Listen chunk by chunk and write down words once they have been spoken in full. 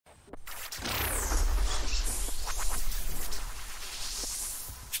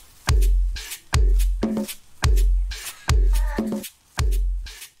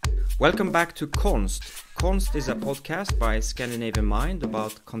Welcome back to KONST. KONST is a podcast by Scandinavian Mind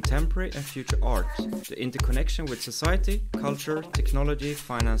about contemporary and future art, the interconnection with society, culture, technology,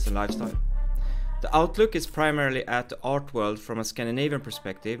 finance and lifestyle. The outlook is primarily at the art world from a Scandinavian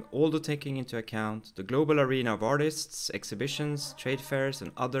perspective, although taking into account the global arena of artists, exhibitions, trade fairs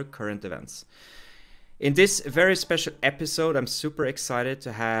and other current events. In this very special episode, I'm super excited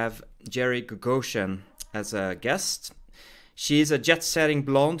to have Jerry Gogosian as a guest. She is a jet-setting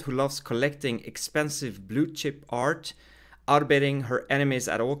blonde who loves collecting expensive blue-chip art, outbidding her enemies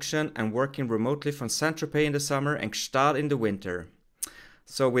at auction, and working remotely from Tropez in the summer and Gstaad in the winter.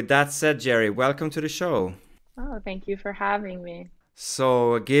 So with that said, Jerry, welcome to the show. Oh, thank you for having me.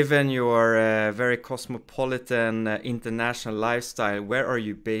 So given your very cosmopolitan international lifestyle, where are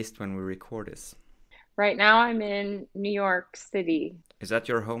you based when we record this? Right now I'm in New York City. Is that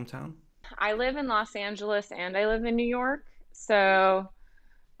your hometown? I live in Los Angeles and I live in New York. So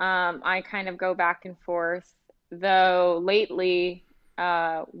I kind of go back and forth, though lately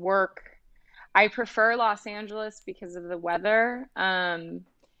I prefer Los Angeles because of the weather, and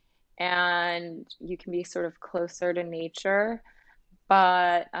you can be sort of closer to nature.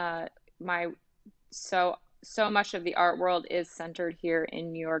 But so much of the art world is centered here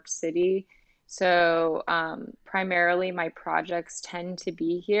in New York City. So primarily my projects tend to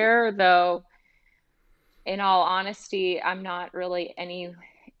be here, though in all honesty, I'm not really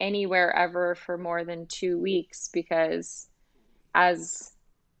anywhere ever for more than 2 weeks because, as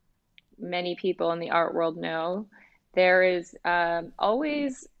many people in the art world know, there is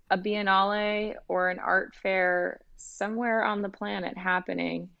always a biennale or an art fair somewhere on the planet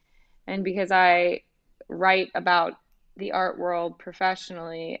happening. And because I write about the art world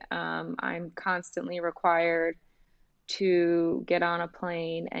professionally, I'm constantly required to get on a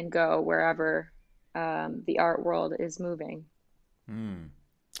plane and go wherever the art world is moving.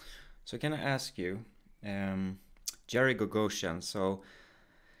 So can I ask you, Jerry Gogosian, so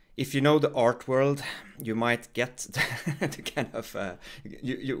if you know the art world, you might get the kind of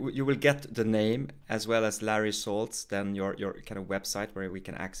you will get the name as well as Larry Saltz, then your kind of website where we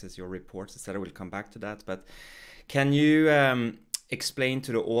can access your reports, etc. We'll come back to that, but can you explain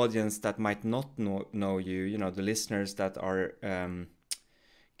to the audience that might not know you, the listeners that are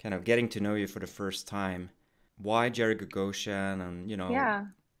kind of getting to know you for the first time, why Jerry Gogosian and Yeah.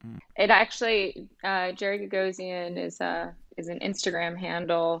 It actually, Jerry Gogosian is an Instagram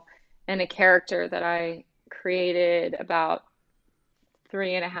handle and a character that I created about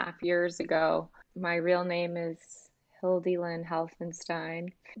 3.5 years ago. My real name is Hildy Lynn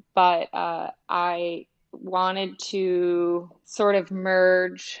Helfenstein, but I wanted to sort of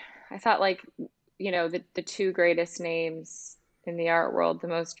merge. I thought the two greatest names in the art world, the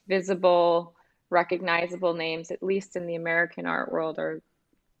most visible, recognizable names, at least in the American art world, are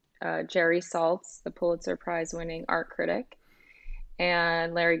Jerry Saltz, the Pulitzer Prize winning art critic,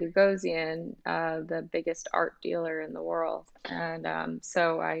 and Larry Gogosian, the biggest art dealer in the world. And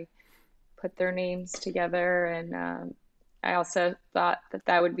so I put their names together, and I also thought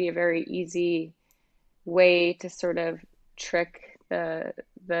that would be a very easy way to sort of trick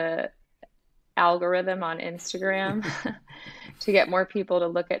the algorithm on Instagram to get more people to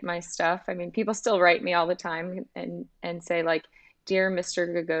look at my stuff. I mean, people still write me all the time and say, like, "Dear Mr.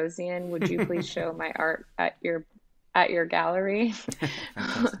 Gogosian, would you please show my art at your gallery?"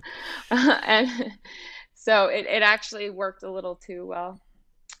 And so it actually worked a little too well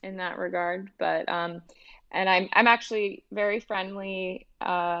in that regard. But and I'm actually very friendly.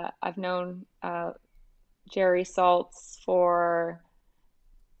 I've known Jerry Saltz for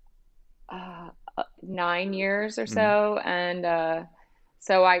 9 years or so, and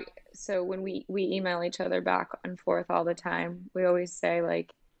so when we email each other back and forth all the time, we always say,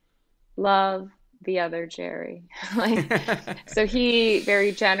 like, love the other Jerry. So he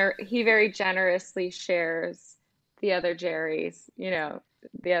very generously shares the other Jerry's,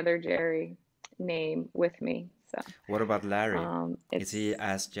 the other Jerry name with me. So what about Larry? Is he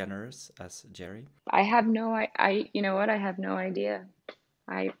as generous as Jerry? I have no I you know what? I have no idea.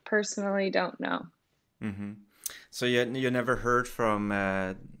 I personally don't know. Mm-hmm. So you never heard from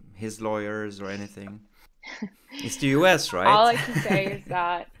his lawyers or anything? It's the US, right? All I can say is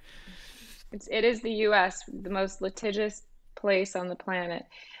that it is the US, the most litigious place on the planet.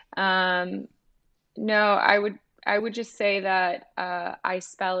 No, I would just say that I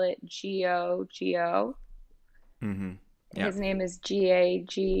spell it G-O-G-O. Mm-hmm. Yeah. His name is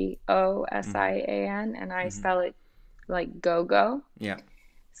Gagosian, and I spell it like go-go. Yeah.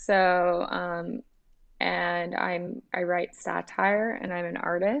 So, and I write satire and I'm an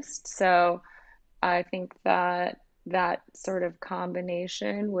artist. So I think that sort of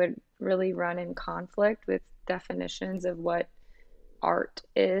combination really run in conflict with definitions of what art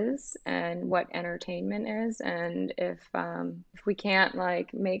is and what entertainment is. And if we can't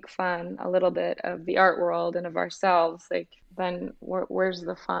like make fun a little bit of the art world and of ourselves, like then where's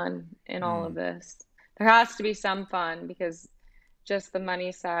the fun in all of this? There has to be some fun, because just the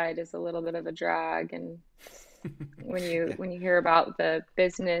money side is a little bit of a drag. And when you hear about the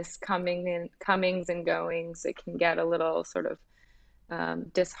business comings and goings, it can get a little sort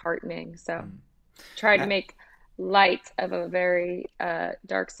of disheartening. So try to make light of a very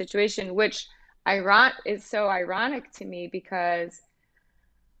dark situation, which is so ironic to me, because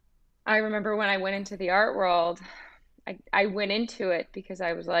I remember when I went into the art world, I went into it because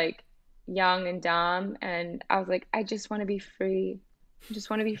I was like young and dumb, and I was like, I just want to be free. I just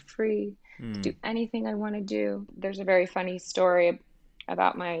want to be free to do anything I want to do. There's a very funny story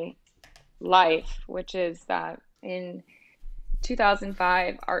about my life, which is that in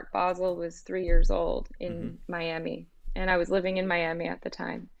 2005, Art Basel was 3 years old in Miami, and I was living in Miami at the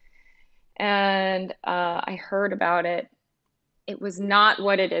time. And I heard about it. It was not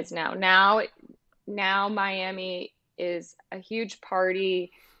what it is now. Now Miami is a huge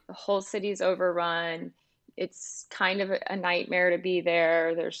party. The whole city's overrun. It's kind of a nightmare to be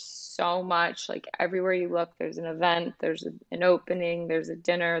there. There's so much, like everywhere you look, there's an event, there's an opening, there's a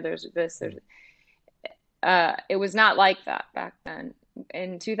dinner, there's this, it was not like that back then.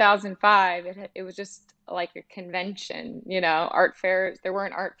 In 2005, it was just like a convention, art fairs. There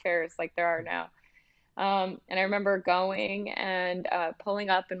weren't art fairs like there are now. And I remember going and pulling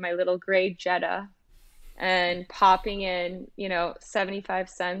up in my little gray Jetta and popping in, 75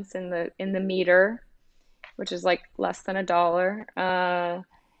 cents in the meter, which is like less than $1,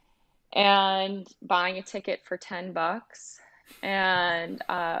 and buying a ticket for $10. And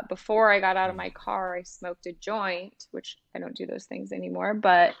before I got out of my car, I smoked a joint, which I don't do those things anymore.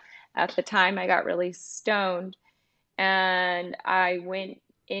 But at the time, I got really stoned, and I went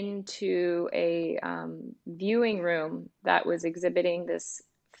into a viewing room that was exhibiting this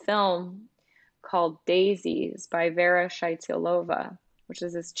film called Daisies by Vera Shaitilova, which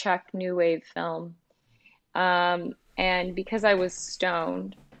is this Czech new wave film. And because I was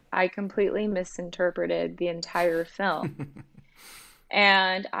stoned, I completely misinterpreted the entire film.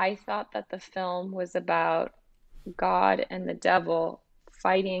 And I thought that the film was about God and the devil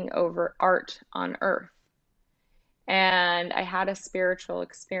fighting over art on earth. And I had a spiritual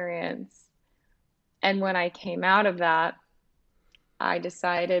experience. And when I came out of that, I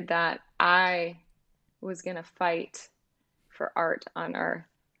decided that I was going to fight for art on earth.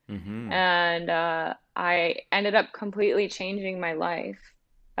 And I ended up completely changing my life.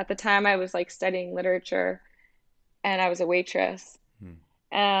 At the time, I was like studying literature, and I was a waitress.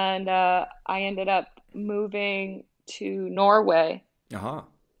 And I ended up moving to Norway.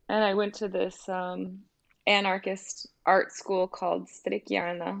 And I went to this anarchist art school called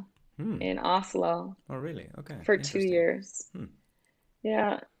Strikkjernet in Oslo. Oh, really? Okay. For 2 years.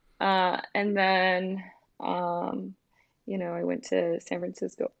 Yeah. And then, I went to San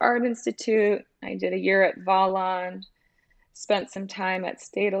Francisco Art Institute. I did a year at Valand, spent some time at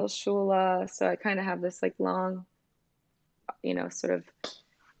Stadelschule. So I kind of have this like long, sort of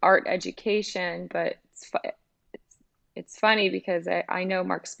art education, but it's funny because I know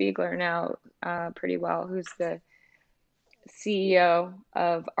Mark Spiegler now pretty well, who's the CEO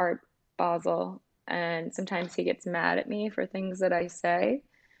of Art Basel, and sometimes he gets mad at me for things that I say,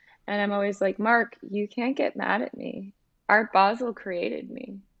 and I'm always like, Mark, you can't get mad at me. Art Basel created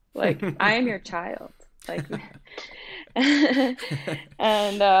me. Like, I am your child. Like,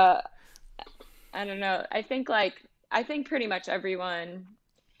 and I don't know. I think pretty much everyone,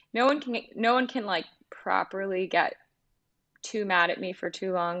 no one can like properly get too mad at me for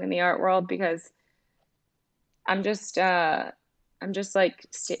too long in the art world, because I'm just like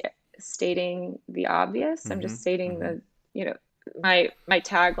stating the obvious. I'm just stating my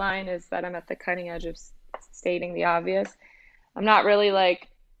tagline is that I'm at the cutting edge of stating the obvious. I'm not really like,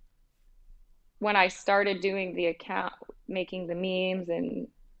 when I started doing the account, making the memes and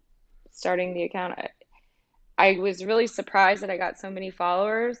starting the account, I was really surprised that I got so many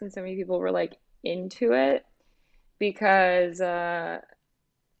followers and so many people were like into it, because I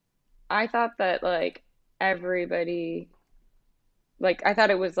thought that like everybody, like I thought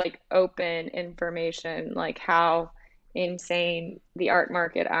it was like open information, like how insane the art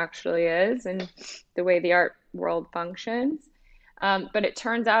market actually is and the way the art world functions. But it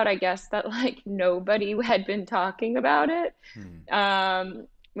turns out, I guess, that like nobody had been talking about it,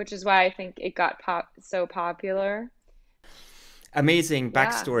 which is why I think it got so popular. Amazing Yeah,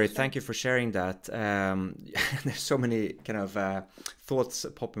 backstory. sure. Thank you for sharing that. There's so many kind of thoughts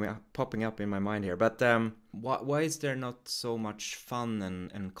popping up in my mind here. But why is there not so much fun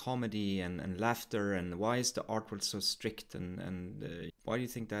and comedy and laughter? And why is the art world so strict? And why do you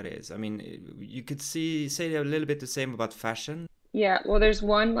think that is? I mean, you could say a little bit the same about fashion. Yeah, well, there's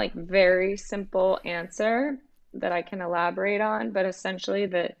one like very simple answer that I can elaborate on, but essentially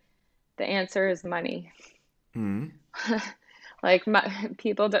the answer is money. Mm, Like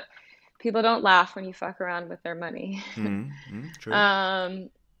people don't laugh when you fuck around with their money. true. Um,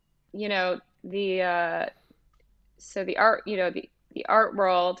 you know, the so the art, the art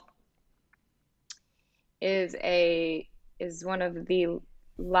world is a is one of the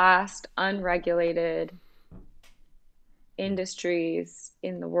last unregulated industries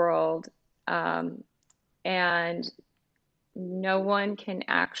in the world. Um, and no one can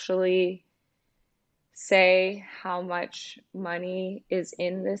actually say how much money is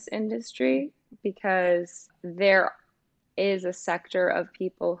in this industry because there is a sector of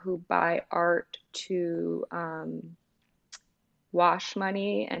people who buy art to wash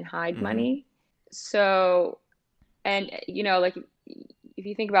money and hide Mm-hmm. money. So, and like if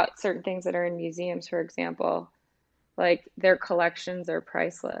you think about certain things that are in museums, for example, like their collections are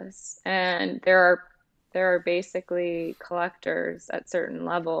priceless, and there are basically collectors at certain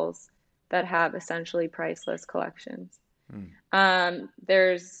levels that have essentially priceless collections. Mm,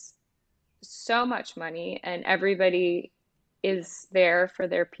 There's so much money, and everybody is there for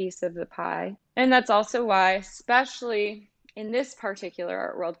their piece of the pie. And that's also why, especially in this particular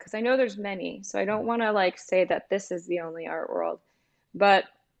art world, because I know there's many, so I don't want to like say that this is the only art world, but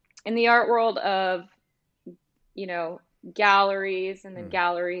in the art world of, you know, galleries and then mm,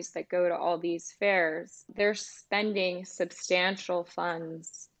 galleries that go to all these fairs, they're spending substantial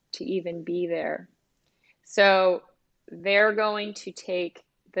funds to even be there. So they're going to take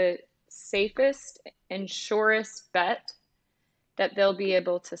the safest and surest bet that they'll be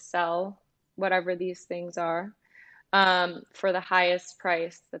able to sell whatever these things are for the highest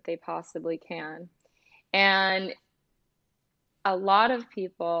price that they possibly can. And a lot of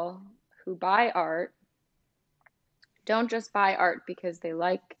people who buy art don't just buy art because they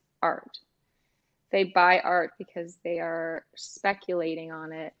like art. They buy art because they are speculating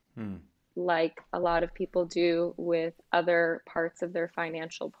on it, mm, like a lot of people do with other parts of their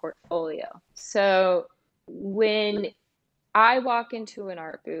financial portfolio. So when I walk into an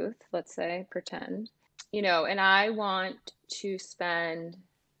art booth, let's say, pretend, and I want to spend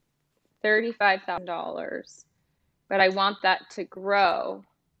 $35,000, but I want that to grow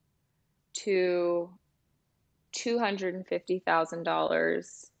to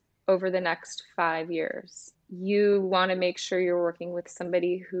 $250,000 over the next 5 years. You want to make sure you're working with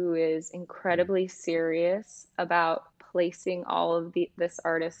somebody who is incredibly serious about placing all of this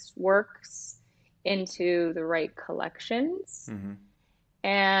artist's works into the right collections. mm-hmm.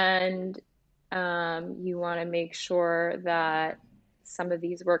 And you want to make sure that some of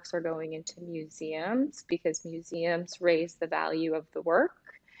these works are going into museums because museums raise the value of the work.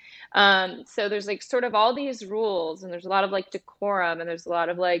 So there's like sort of all these rules, and there's a lot of like decorum, and there's a lot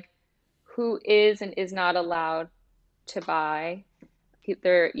of like who is and is not allowed to buy.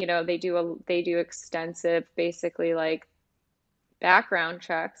 They do extensive, basically like background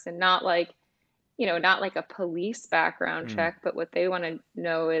checks, and not like a police background Mm, check, but what they want to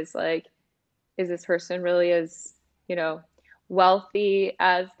know is like, is this person really as, wealthy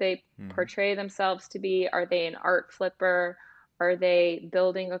as they mm-hmm. portray themselves to be? Are they an art flipper? Are they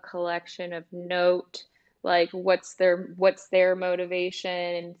building a collection of note? Like what's their motivation?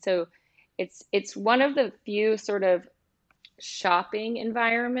 And so it's one of the few sort of shopping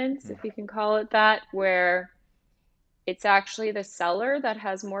environments, Mm, if you can call it that, where it's actually the seller that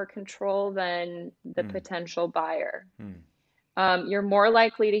has more control than the mm, potential buyer. mm, You're more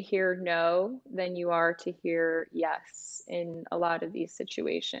likely to hear no than you are to hear yes in a lot of these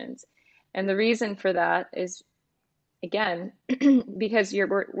situations. And the reason for that is, again, because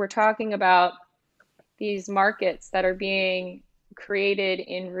we're talking about these markets that are being created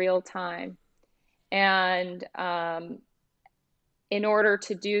in real time. And in order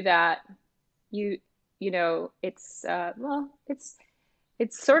to do that, you it's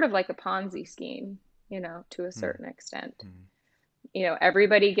sort of like a Ponzi scheme, to a mm, certain extent. mm,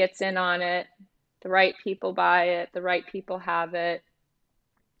 Everybody gets in on it. The right people buy it, the right people have it,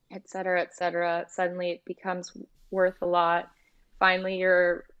 et cetera, et cetera. Suddenly it becomes worth a lot. Finally,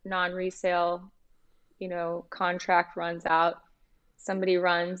 your non-resale, contract runs out. Somebody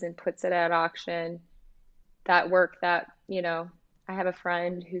runs and puts it at auction. That work that, I have a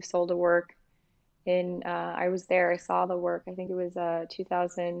friend who sold a work I was there, I saw the work. I think it was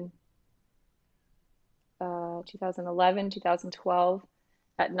 2011, 2012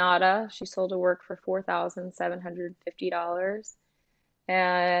 at Nada. She sold a work for $4,750.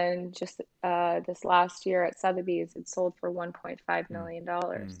 And just this last year at Sotheby's, it sold for $1.5 million.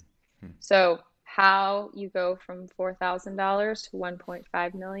 So how you go from $4,000 to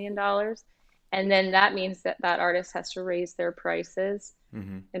 $1.5 million, and then that means that that artist has to raise their prices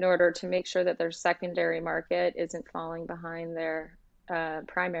in order to make sure that their secondary market isn't falling behind their their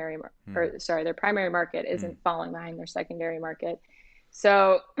primary market isn't falling behind their secondary market.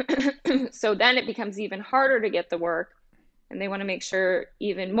 So, so then it becomes even harder to get the work, and they want to make sure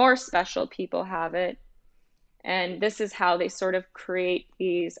even more special people have it. And this is how they sort of create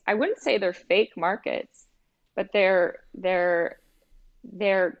these, I wouldn't say they're fake markets, but they're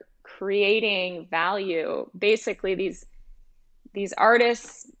creating value. Basically, these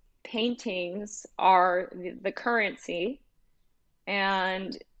artists' paintings are the currency,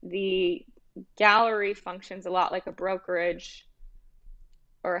 and the gallery functions a lot like a brokerage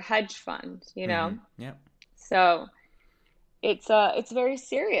or a hedge fund, you know? Yeah. So it's very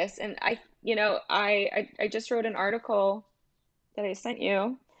serious. And I just wrote an article that I sent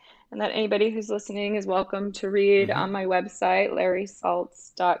you, and that anybody who's listening is welcome to read on my website,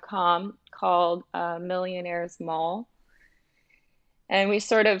 larrysaltz.com, called Millionaire's Mall. And I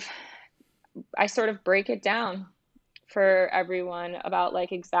sort of break it down for everyone about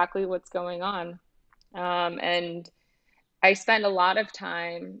like exactly what's going on. And I spend a lot of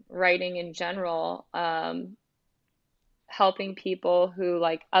time writing in general, helping people who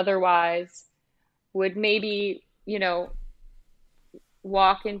like otherwise would maybe,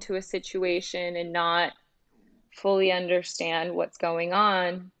 walk into a situation and not fully understand what's going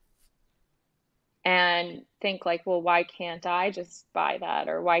on and think like, well, why can't I just buy that?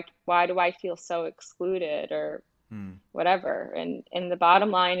 Or why do I feel so excluded or whatever? And the bottom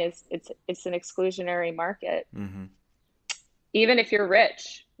line is it's an exclusionary market. Even if you're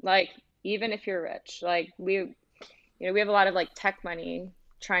rich, like we have a lot of like tech money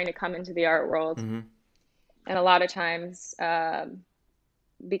trying to come into the art world. And a lot of times,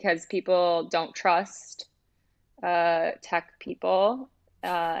 because people don't trust tech people,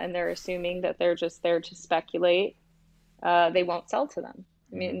 and they're assuming that they're just there to speculate, they won't sell to them.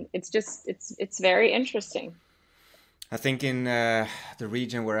 I mean, it's very interesting. I think in the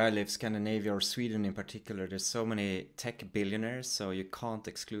region where I live, Scandinavia or Sweden in particular, there's so many tech billionaires, so you can't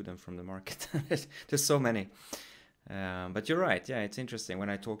exclude them from the market. There's so many. But you're right. Yeah, it's interesting. When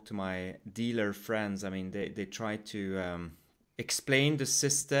I talk to my dealer friends, I mean, they try to explain the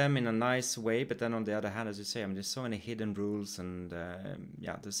system in a nice way. But then on the other hand, as you say, I mean, there's so many hidden rules and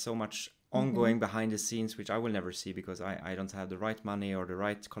there's so much ongoing behind the scenes, which I will never see because I don't have the right money or the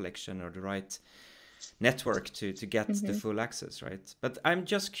right collection or the right network to get the full access, right? But I'm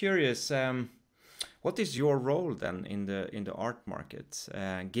just curious, what is your role then in the art market,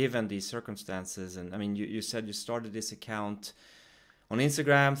 given these circumstances? And I mean, you said you started this account on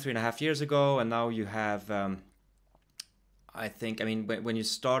Instagram 3.5 years ago, and now you have, I think, I mean, when you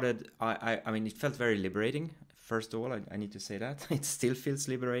started, I mean, it felt very liberating. First of all, I need to say that it still feels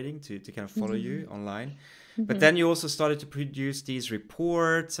liberating to kind of follow you online. But then you also started to produce these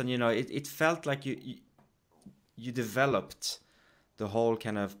reports, and it felt like you developed the whole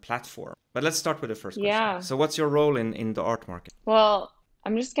kind of platform. But let's start with the first question. Yeah. So what's your role in the art market? Well,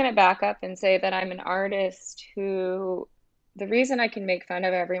 I'm just going to back up and say that I'm an artist who, the reason I can make fun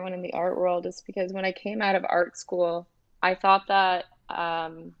of everyone in the art world is because when I came out of art school, I thought that I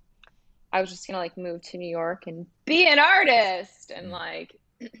was just going to like move to New York and be an artist. And like,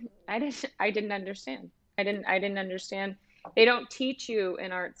 I didn't understand. I didn't understand. They don't teach you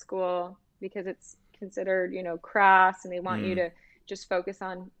in art school because it's considered, crass, and they want you to just focus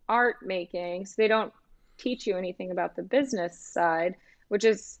on art making. So they don't teach you anything about the business side, which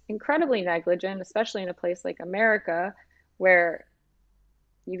is incredibly negligent, especially in a place like America, where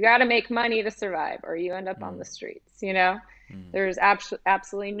you've got to make money to survive or you end up on the streets, There's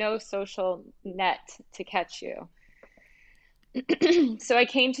absolutely no social net to catch you. So I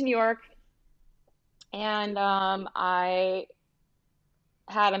came to New York, and I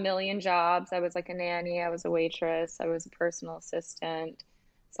had a million jobs. I was like a nanny, I was a waitress, I was a personal assistant.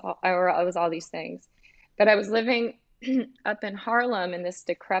 So I was all these things. But I was living up in Harlem in this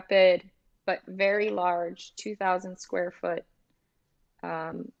decrepit but very large 2,000 square foot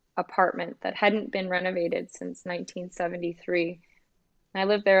apartment that hadn't been renovated since 1973. And I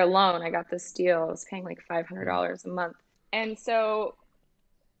lived there alone. I got this deal. I was paying like $500 a month. And so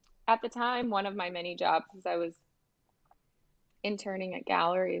at the time, one of my many jobs was I was interning at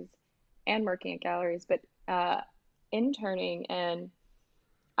galleries, and working at galleries, but interning, and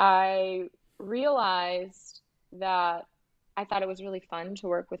I realized that I thought it was really fun to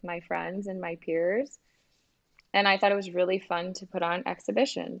work with my friends and my peers, and I thought it was really fun to put on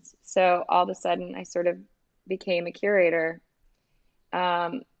exhibitions. So all of a sudden, I sort of became a curator,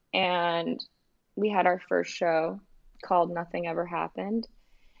 and we had our first show called Nothing Ever Happened,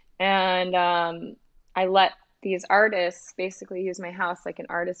 and I let these artists basically use my house like an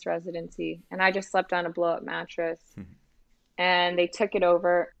artist residency, and I just slept on a blow-up mattress, and they took it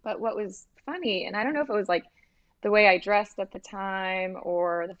over. But what was funny, and I don't know if it was like the way I dressed at the time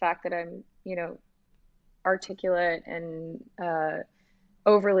or the fact that I'm, articulate and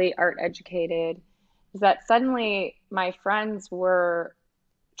overly art educated, is that suddenly my friends were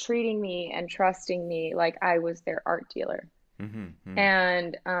treating me and trusting me like I was their art dealer.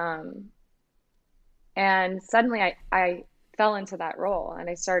 And suddenly I fell into that role and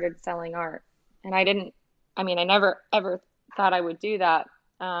I started selling art. And I never ever thought I would do that.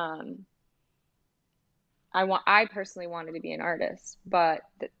 I personally wanted to be an artist, but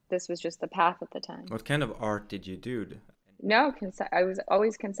this was just the path at the time. What kind of art did you do? No, I was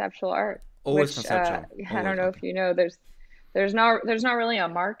always conceptual art. Always conceptual. I don't know if you know, there's not really a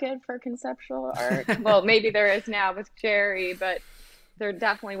market for conceptual art. Well, maybe there is now with Jerry, but there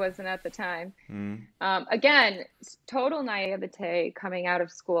definitely wasn't at the time. Again, total naivete coming out of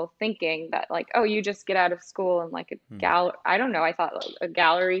school, thinking that like, oh, you just get out of school and like a gallery. I don't know. I thought like, a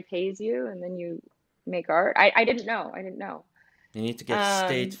gallery pays you and then you make art. I didn't know. You need to get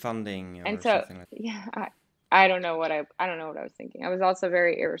state funding or and so, something like that. Yeah, I don't know what I was thinking. I was also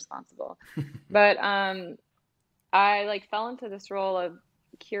very irresponsible, but I like fell into this role of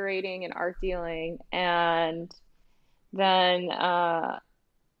curating and art dealing, and then I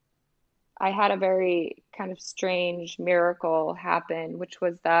had a very kind of strange miracle happen, which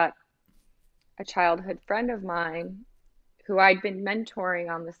was that a childhood friend of mine who I'd been mentoring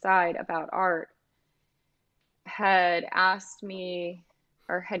on the side about art had asked me,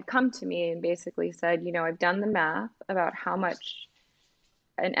 or had come to me and basically said, I've done the math about how much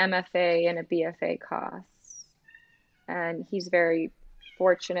an MFA and a BFA costs. And he's very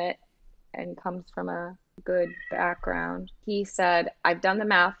fortunate and comes from a good background. He said, I've done the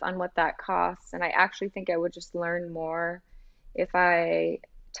math on what that costs, and I actually think I would just learn more if I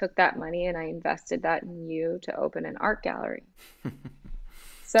took that money and I invested that in you to open an art gallery.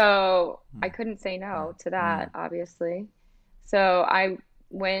 So I couldn't say no to that, obviously. So I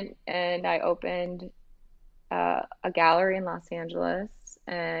went and I opened a gallery in Los Angeles,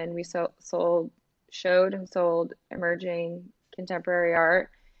 and we showed and sold emerging contemporary art,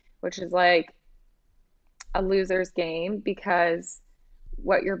 which is like a loser's game, because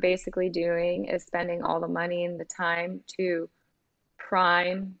what you're basically doing is spending all the money and the time to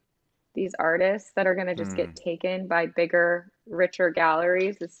prime these artists that are going to just get taken by bigger, richer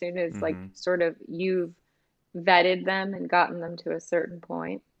galleries as soon as like sort of you've vetted them and gotten them to a certain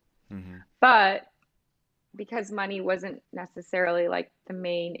point. But because money wasn't necessarily like the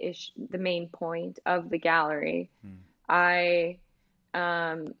main point of the gallery, I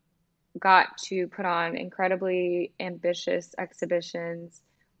got to put on incredibly ambitious exhibitions,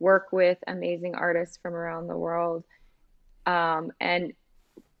 work with amazing artists from around the world, and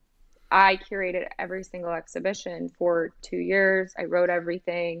I curated every single exhibition for 2 years. I wrote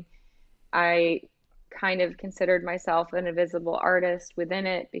everything. I kind of considered myself an invisible artist within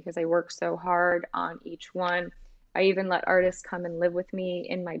it because I worked so hard on each one. I even let artists come and live with me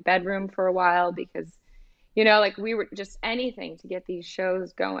in my bedroom for a while because, like we were just anything to get these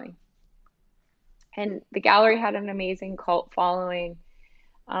shows going. And the gallery had an amazing cult following.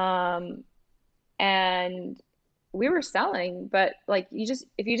 And we were selling, but like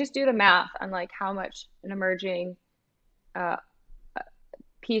if you just do the math on like how much an emerging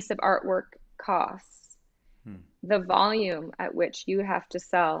piece of artwork costs, the volume at which you have to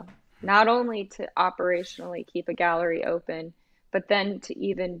sell, not only to operationally keep a gallery open, but then to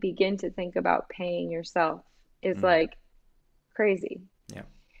even begin to think about paying yourself is like crazy. Yeah.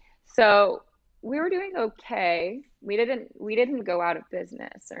 So we were doing okay. We didn't go out of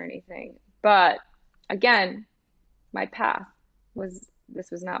business or anything, but again, this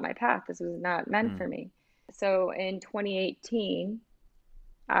was not my path. This was not meant for me. So in 2018,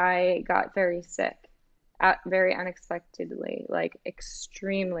 I got very sick, very unexpectedly, like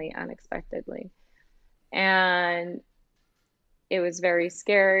extremely unexpectedly. And it was very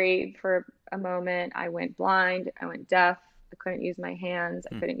scary for a moment. I went blind, I went deaf, I couldn't use my hands,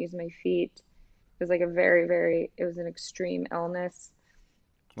 I couldn't use my feet. It was like it was an extreme illness.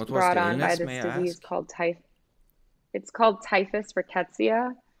 What was brought on by this disease called typhus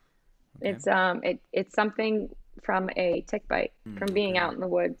rickettsia. Okay. It's something from a tick bite from being Okay. out in the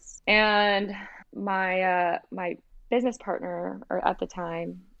woods. And my business partner, or at the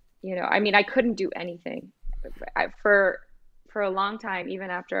time, I mean, I couldn't do anything. For a long time, even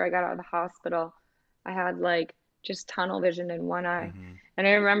after I got out of the hospital, I had like just tunnel vision in one eye. And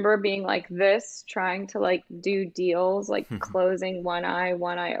I remember being like this, trying to like do deals, like closing one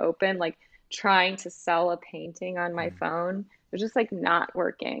eye open, like trying to sell a painting on my phone. It was just like not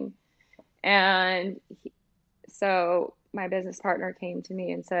working. And so my business partner came to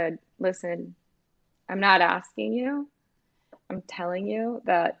me and said, listen, I'm not asking you. I'm telling you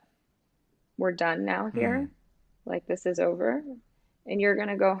that we're done now here. Like this is over. And you're going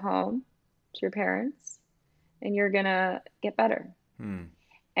to go home to your parents and you're going to get better.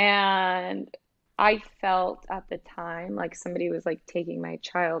 And I felt at the time like somebody was like taking my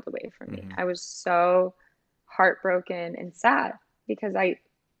child away from me. I was so heartbroken and sad because I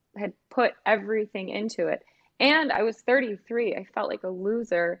had put everything into it. And I was 33. I felt like a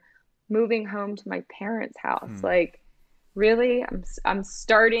loser moving home to my parents' house. Like, really? I'm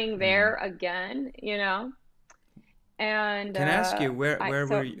starting there again, And Can I ask you but I where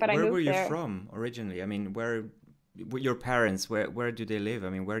were moved you there. from originally? I mean, where your parents, where do they live? I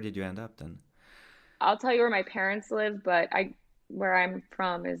mean, where did you end up then? I'll tell you where my parents live, but where I'm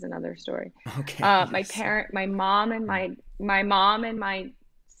from is another story. Okay, My yes. parent, my mom and my mom and my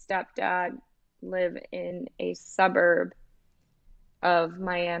stepdad live in a suburb of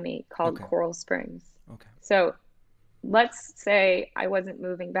Miami called Okay. Coral Springs. Okay. So let's say I wasn't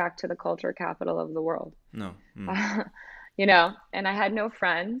moving back to the culture capital of the world, No. and I had no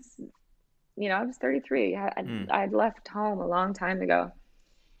friends. I was 33. I'd left home a long time ago.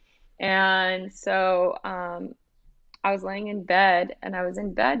 And so I was laying in bed, and I was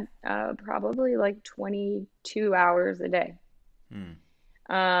in bed probably like 22 hours a day.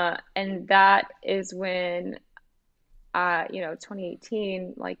 And that is when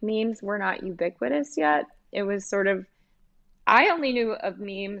 2018, like memes were not ubiquitous yet. It was sort of, I only knew of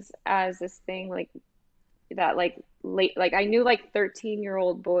memes as this thing like that, like late, like I knew like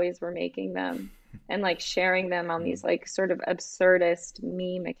 13-year-old boys were making them and like sharing them on these like sort of absurdist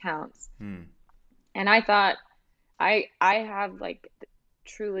meme accounts. And I thought I have like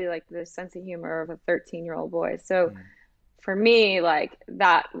truly like the sense of humor of a 13-year-old boy. So for me, like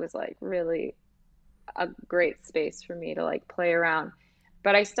that was like really a great space for me to like play around.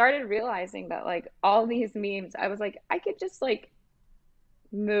 But I started realizing that like all these memes, I was like, I could just like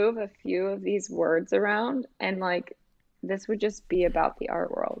move a few of these words around and like this would just be about the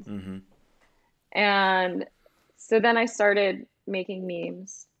art world. And so then I started making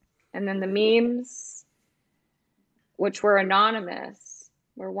memes. And then the memes, which were anonymous,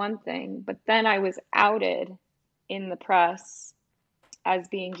 were one thing. But then I was outed in the press as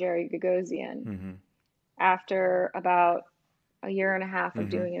being Jerry Gogosian after about a year and a half of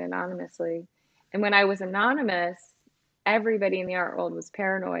doing it anonymously. And when I was anonymous, everybody in the art world was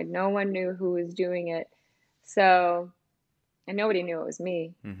paranoid. No one knew who was doing it. So, and nobody knew it was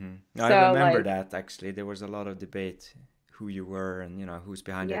me. I So remember like, that actually. There was a lot of debate who you were and who's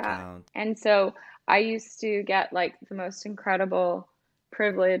behind the yeah. account. And so I used to get like the most incredible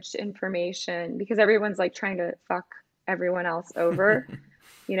privileged information because everyone's like trying to fuck everyone else over.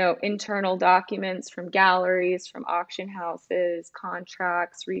 Internal documents from galleries, from auction houses,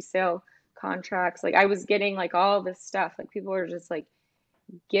 contracts, resale contracts. Like I was getting like all this stuff. Like people were just like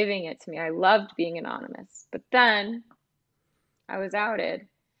giving it to me. I loved being anonymous. But then I was outed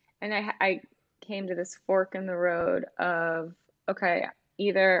and I came to this fork in the road of, okay,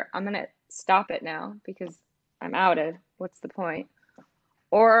 either I'm going to stop it now because I'm outed. What's the point?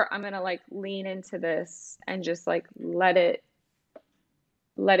 Or I'm going to like lean into this and just like let it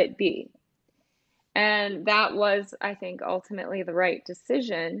be. And that was, I think, ultimately the right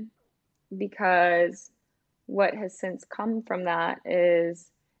decision because what has since come from that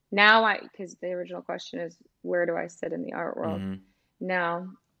is because the original question is, where do I sit in the art world? Now,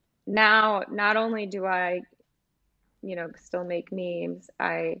 not only do I, still make memes,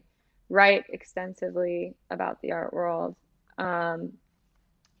 I write extensively about the art world. I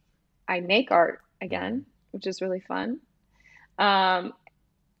make art again, which is really fun. And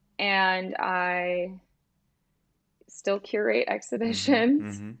I still curate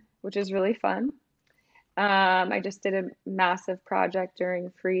exhibitions, which is really fun. I just did a massive project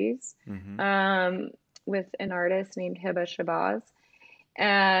during Freeze with an artist named Hiba Shabazz.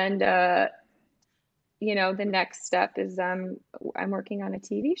 And, the next step is I'm working on a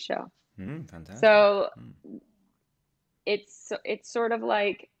TV show. Fantastic. So it's sort of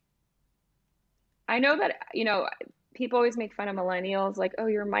like, I know that, people always make fun of millennials, like, oh,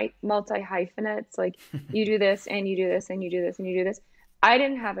 you're multi-hyphenates, like you do this and you do this and you do this and you do this. I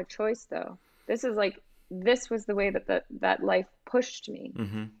didn't have a choice though. This was the way that life pushed me,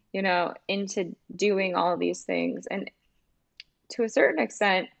 you know, into doing all these things. And to a certain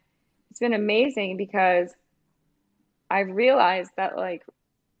extent, it's been amazing because I've realized that like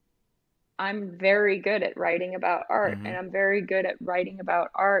I'm very good at writing about art, and I'm very good at writing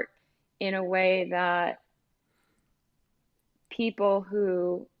about art in a way that people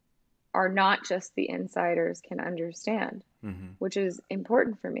who are not just the insiders can understand, which is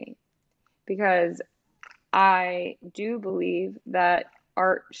important for me because I do believe that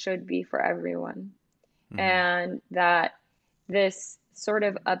art should be for everyone, and that this sort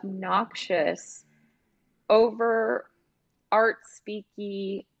of obnoxious, over art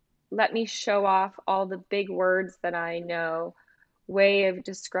speaky, let me show off all the big words that I know way of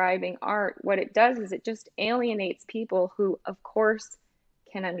describing art, what it does is it just alienates people who, of course,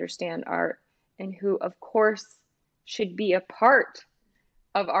 can understand art and who, of course, should be a part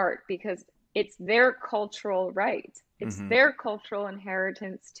of art because it's their cultural right. It's their cultural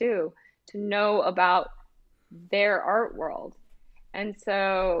inheritance too, to know about their art world. And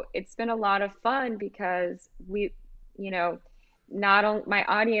so it's been a lot of fun because we, you know, not only my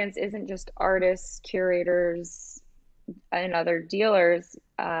audience isn't just artists, curators, and other dealers.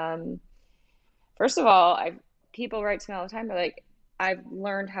 First of all, people write to me all the time. They're like, I've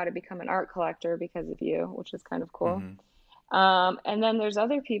learned how to become an art collector because of you, which is kind of cool. And then there's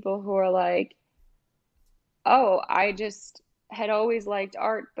other people who are like, oh, I just had always liked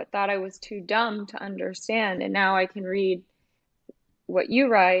art, but thought I was too dumb to understand. And now I can read what you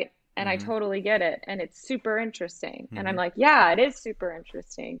write and I totally get it. And it's super interesting. And I'm like, yeah, it is super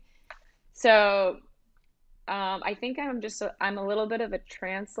interesting. So I think I'm a little bit of a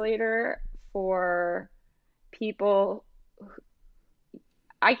translator for people.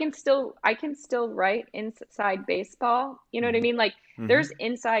 I can still write inside baseball. You know what I mean? Like there's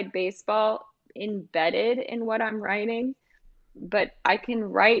inside baseball embedded in what I'm writing, but I can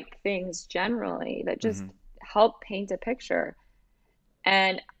write things generally that just help paint a picture.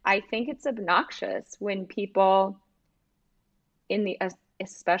 And I think it's obnoxious when people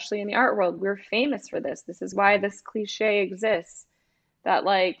especially in the art world, we're famous for this. This is why this cliche exists, that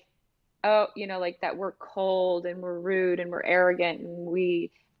like, oh, you know, like that we're cold and we're rude and we're arrogant and we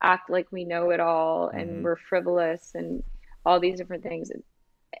act like we know it all and we're frivolous and all these different things.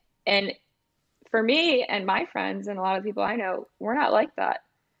 And for me and my friends and a lot of people I know, we're not like that.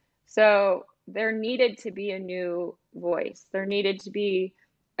 So there needed to be a new voice. There needed to be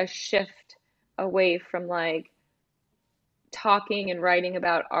a shift away from like talking and writing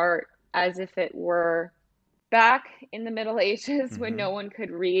about art as if it were back in the Middle Ages when no one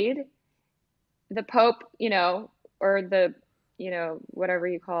could read. The Pope, you know, or the, you know, whatever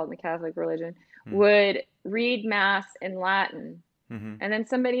you call it in the Catholic religion, would read Mass in Latin. And then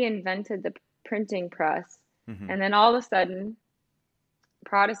somebody invented the printing press. And then all of a sudden,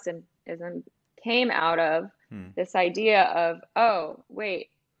 Protestantism came out of this idea of, oh,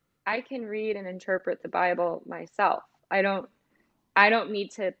 wait, I can read and interpret the Bible myself. I don't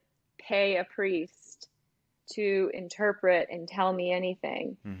need to pay a priest to interpret and tell me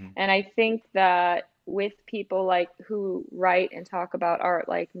anything. And I think that with people like who write and talk about art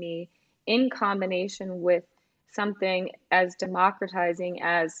like me, in combination with something as democratizing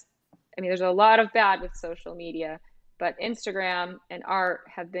as, I mean, there's a lot of bad with social media, but Instagram and art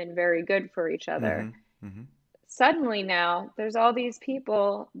have been very good for each other. Suddenly now there's all these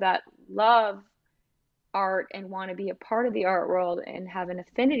people that love art and want to be a part of the art world and have an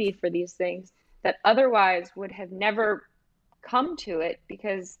affinity for these things that otherwise would have never come to it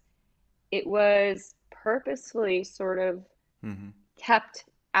because it was purposefully sort of kept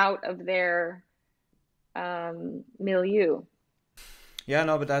out of their milieu. Yeah,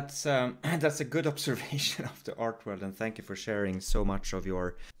 no, but that's a good observation of the art world, and thank you for sharing so much of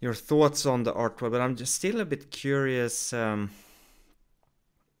your thoughts on the art world. But I'm just still a bit curious.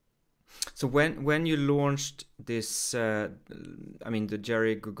 So when you launched this, I mean, the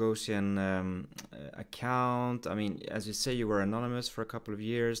Jerry Gogosian account, I mean, as you say, you were anonymous for a couple of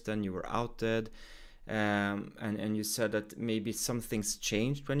years, then you were outed, and you said that maybe some things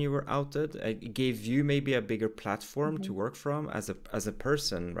changed when you were outed. It gave you maybe a bigger platform to work from as a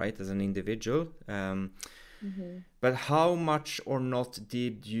person, right, as an individual. But how much or not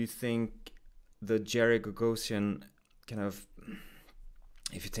did you think the Jerry Gogosian kind of,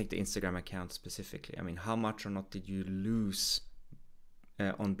 if you take the Instagram account specifically, I mean, how much or not did you lose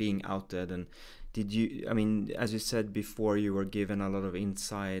on being outed? And did you, I mean, as you said before, you were given a lot of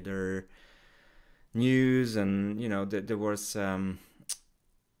insider news, and there were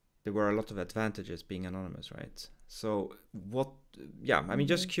a lot of advantages being anonymous, right? So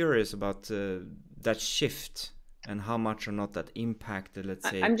just curious about that shift and how much or not that impacted, let's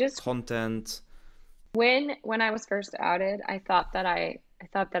say, content. When I was first outed, I thought that I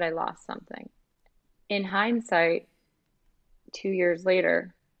lost something. In hindsight, 2 years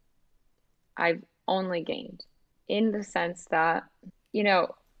later, I've only gained, in the sense that,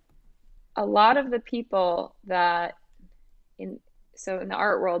 a lot of the people that in the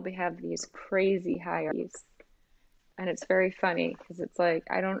art world, we have these crazy hierarchies. And it's very funny because it's like,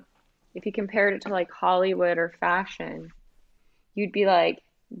 if you compared it to like Hollywood or fashion, you'd be like,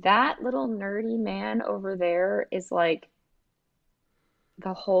 that little nerdy man over there is like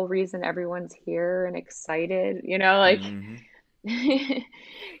the whole reason everyone's here and excited,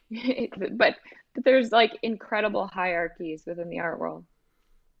 but there's like incredible hierarchies within the art world.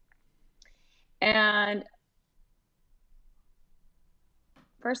 And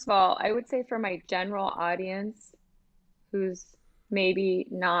first of all, I would say for my general audience who's maybe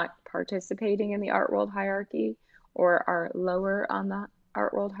not participating in the art world hierarchy or are lower on the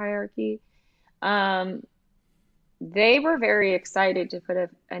art world hierarchy, they were very excited to put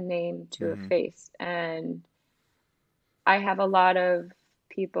a name to a face. And I have a lot of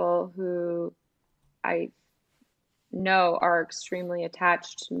people who I know are extremely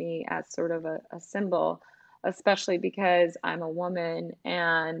attached to me as sort of a symbol, especially because I'm a woman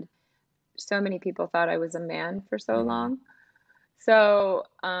and so many people thought I was a man for so long. So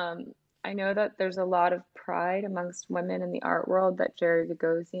I know that there's a lot of pride amongst women in the art world that Jerry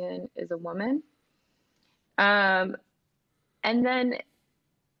Gogosian is a woman. And then,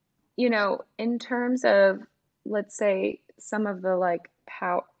 in terms of, let's say, some of the like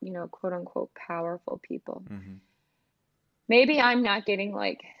quote unquote powerful people, maybe I'm not getting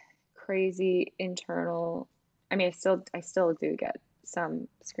like crazy internal. I mean, I still do get some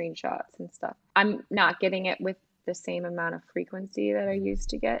screenshots and stuff. I'm not getting it with the same amount of frequency that I used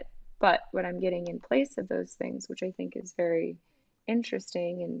to get, but what I'm getting in place of those things, which I think is very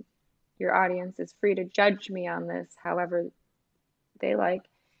interesting, and your audience is free to judge me on this however they like,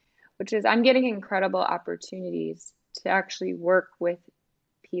 which is I'm getting incredible opportunities to actually work with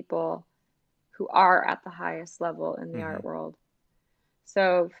people who are at the highest level in the art world.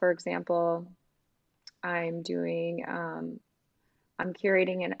 So, for example, I'm curating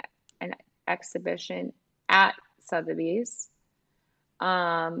an exhibition at Sotheby's,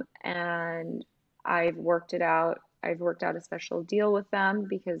 and I've worked out a special deal with them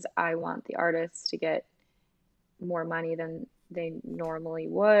because I want the artists to get more money than they normally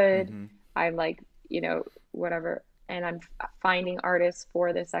would. I'm like, whatever. And I'm finding artists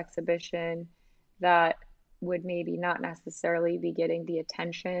for this exhibition that would maybe not necessarily be getting the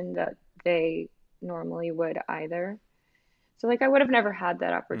attention that they normally would either. So like I would have never had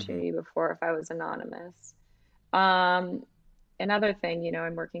that opportunity before if I was anonymous. Another thing,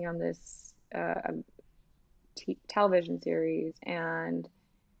 I'm working on this television series, and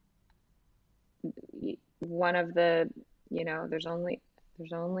one of the, there's only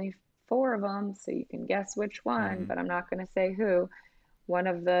 4 of them, so you can guess which one, but I'm not going to say who. One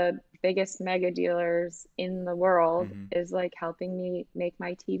of the biggest mega dealers in the world is like helping me make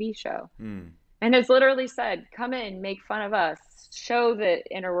my TV show. And has literally said, come in, make fun of us, show the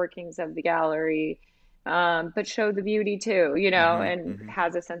inner workings of the gallery, but show the beauty too, and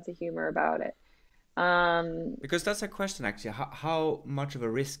has a sense of humor about it. Because that's a question, actually. How much of a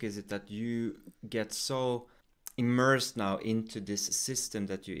risk is it that you get so immersed now into this system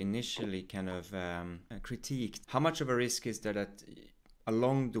that you initially kind of critiqued? How much of a risk is there that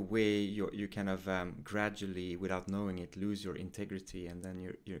along the way you kind of gradually, without knowing it, lose your integrity, and then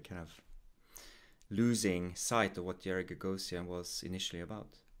you're kind of losing sight of what Jerry Gogosian was initially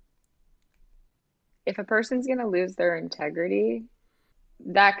about? If a person's going to lose their integrity,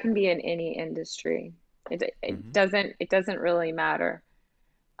 that can be in any industry. It doesn't really matter.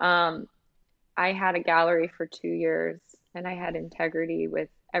 I had a gallery for 2 years, and I had integrity with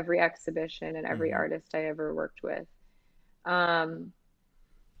every exhibition and every artist I ever worked with.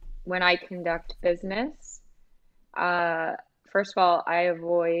 When I conduct business, first of all,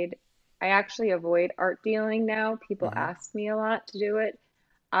 I actually avoid art dealing now. People ask me a lot to do it.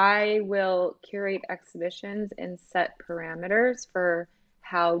 I will curate exhibitions and set parameters for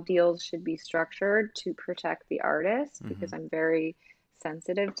how deals should be structured to protect the artist, because I'm very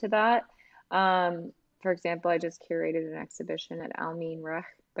sensitive to that. For example, I just curated an exhibition at Almin Rech,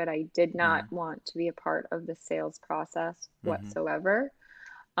 but I did not want to be a part of the sales process whatsoever.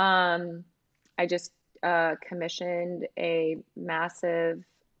 I just commissioned a massive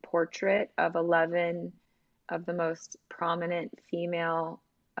portrait of 11 of the most prominent female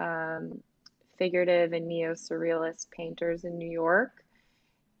figurative and neo-surrealist painters in New York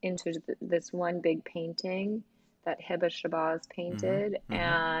into this one big painting that Hiba Shabazz painted.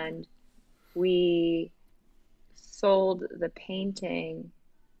 And we sold the painting,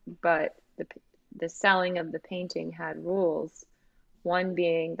 but the selling of the painting had rules. One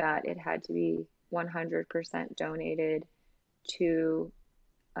being that it had to be 100% donated to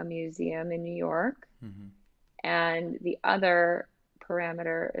a museum in New York. And the other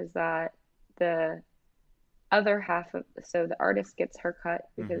parameter is that the other half of, so the artist gets her cut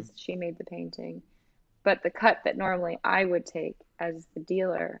because she made the painting, but the cut that normally I would take as the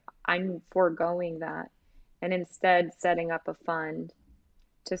dealer, I'm foregoing that and instead setting up a fund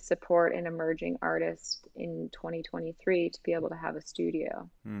to support an emerging artist in 2023 to be able to have a studio.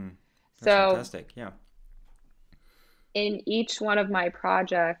 That's so fantastic. Yeah. In each one of my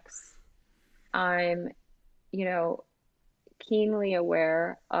projects, I'm, keenly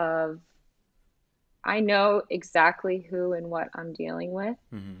aware of, I know exactly who and what I'm dealing with.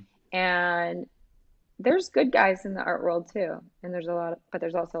 And there's good guys in the art world too. And but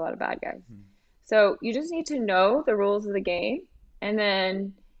there's also a lot of bad guys. So you just need to know the rules of the game. And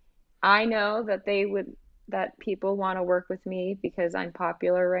then I know that that people want to work with me because I'm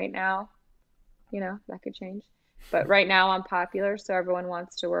popular right now. That could change. But right now I'm popular, so everyone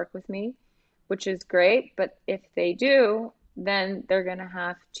wants to work with me, which is great. But if they do, then they're going to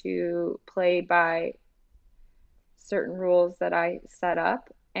have to play by certain rules that I set up.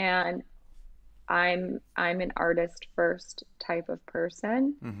 And I'm an artist first type of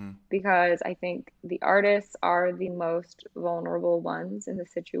person because I think the artists are the most vulnerable ones in the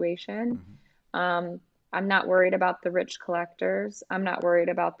situation. I'm not worried about the rich collectors. I'm not worried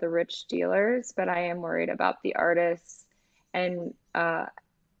about the rich dealers, but I am worried about the artists and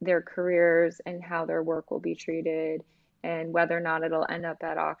their careers and how their work will be treated and whether or not it'll end up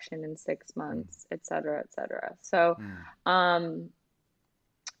at auction in 6 months, et cetera, et cetera. So,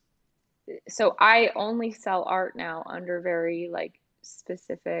 so I only sell art now under very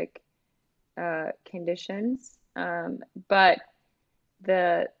specific conditions. But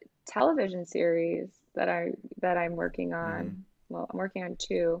the television series that I'm working on, well, I'm working on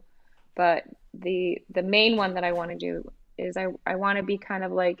 2, but the main one that I want to do is I want to be kind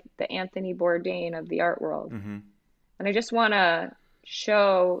of like the Anthony Bourdain of the art world. And I just want to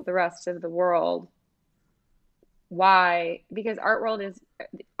show the rest of the world why, because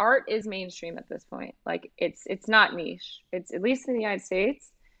art is mainstream at this point. It's not niche. It's, at least in the United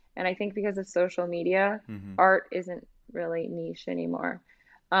States, and I think because of social media, art isn't really niche anymore.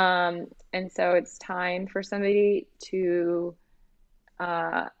 And so it's time for somebody to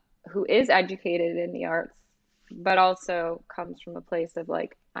who is educated in the arts, but also comes from a place of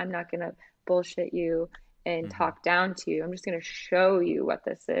I'm not gonna bullshit you and talk down to you. I'm just gonna show you what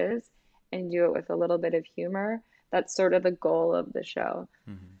this is and do it with a little bit of humor. That's sort of the goal of the show.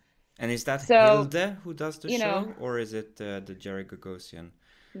 And is that Hilde who does the show, or is it the Jerry Gogosian?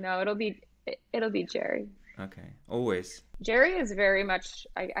 No, it'll be Jerry. Okay, always. Jerry is very much,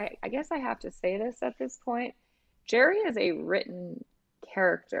 I guess I have to say this at this point, Jerry is a written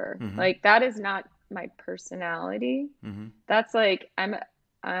character. That is not my personality. That's I'm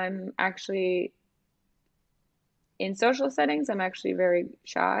actually, in social settings, I'm actually very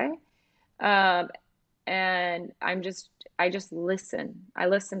shy. And I just listen. I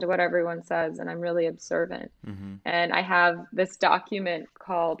listen to what everyone says, and I'm really observant. And I have this document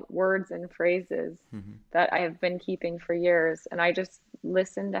called Words and Phrases that I have been keeping for years. And I just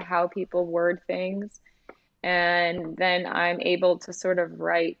listen to how people word things. And then I'm able to sort of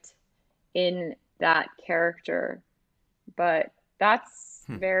write in that character. But that's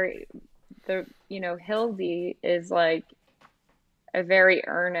Hildy is a very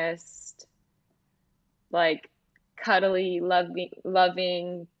earnest, cuddly,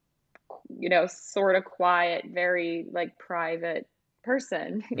 loving, sort of quiet, very private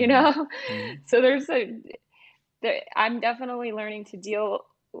person, So I'm definitely learning to deal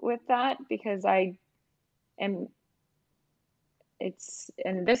with that because and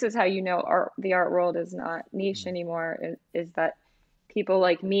this is how the art world is not niche anymore, is that people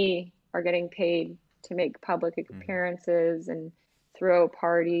like me are getting paid to make public appearances and throw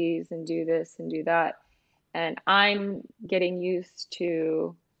parties and do this and do that. And I'm getting used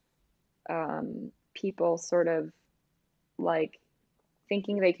to people sort of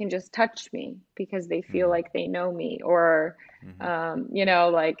thinking they can just touch me because they feel like they know me, or,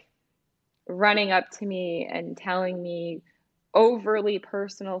 running up to me and telling me overly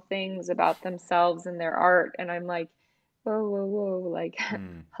personal things about themselves and their art. And I'm like, whoa, whoa, whoa, like,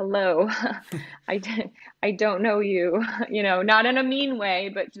 Mm. hello, I don't know you, not in a mean way,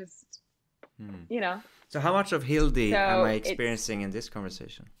 but just, Mm. you know. So how much of Hildy am I So it's experiencing in this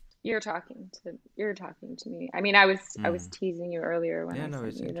conversation? you're talking to me. I mean, I was Mm. teasing you earlier when Yeah, I no, sent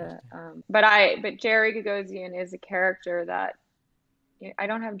it's you the interesting. but Jerry Gogosian is a character that I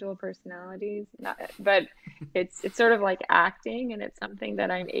don't have dual personalities, not, but it's sort of like acting, and it's something that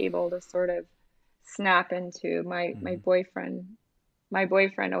I'm able to sort of snap into. Mm. My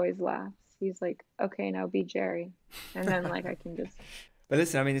boyfriend always laughs. He's like, "Okay, now be Jerry," and then like I can just But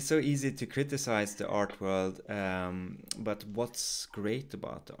listen, I mean, it's so easy to criticize the art world, but what's great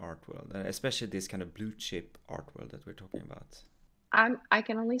about the art world, especially this kind of blue chip art world that we're talking about? I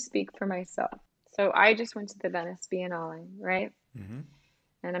can only speak for myself. So I just went to the Venice Biennale, right? Mm-hmm.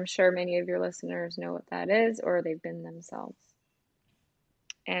 And I'm sure many of your listeners know what that is, or they've been themselves.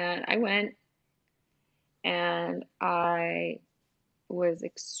 And I went, and I was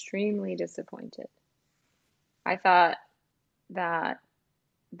extremely disappointed. I thought that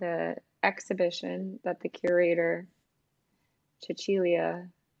the exhibition that the curator, Cecilia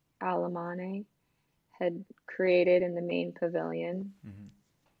Alamane, had created in the main pavilion Mm-hmm.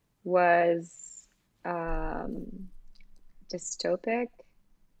 was um, dystopic,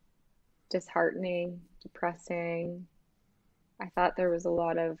 disheartening, depressing. I thought there was a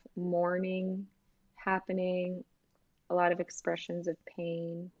lot of mourning happening, a lot of expressions of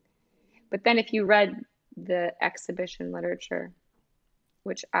pain. But then if you read the exhibition literature,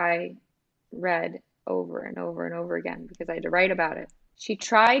 which I read over and over and over again because I had to write about it, she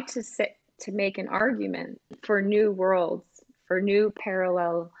tried to make an argument for new worlds, for new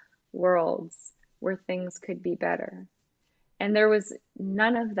parallel worlds where things could be better. And there was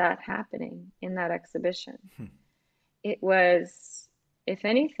none of that happening in that exhibition. It was, if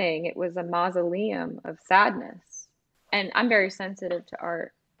anything, it was a mausoleum of sadness. And I'm very sensitive to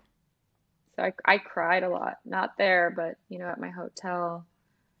art. So I cried a lot, not there, but at my hotel,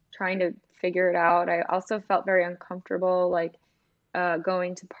 trying to figure it out. I also felt very uncomfortable, like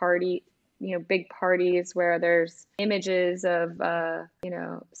going to big parties where there's images of,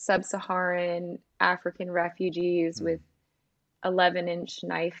 sub-Saharan African refugees with 11-inch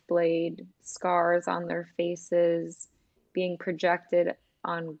knife blade scars on their faces being projected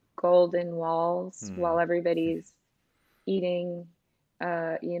on golden walls while everybody's eating,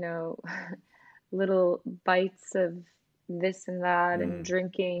 little bites of this and that and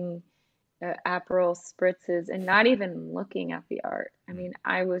drinking Aperol spritzes and not even looking at the art. I mean,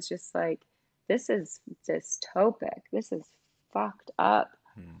 I was just like, this is dystopic. This is fucked up.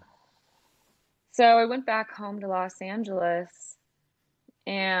 So I went back home to Los Angeles,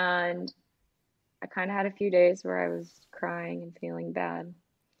 and I kind of had a few days where I was crying and feeling bad.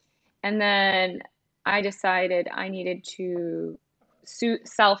 And then I decided I needed to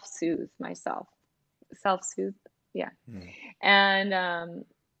self-soothe myself. Self-soothe, yeah. And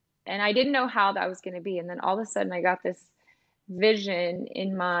I didn't know how that was going to be. And then all of a sudden, I got this vision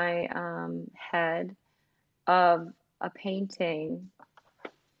in my head of a painting,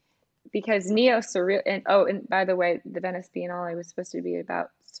 because neo-surreal, and by the way, the Venice Biennale was supposed to be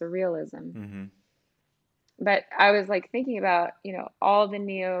about surrealism. Mm-hmm. But I was like thinking about, all the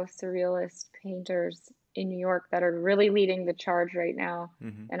neo-surrealist painters in New York that are really leading the charge right now,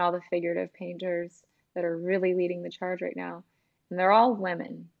 and all the figurative painters that are really leading the charge right now. And they're all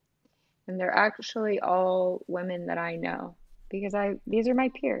women. And they're actually all women that I know, because these are my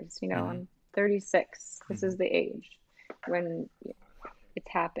peers, I'm 36. This is the age when it's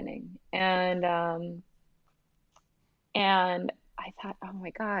happening. And I thought, oh my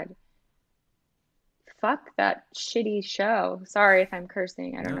God, fuck that shitty show. Sorry if I'm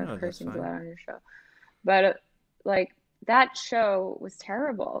cursing. I don't know No, if that's cursing's allowed fine. on your show. But like that show was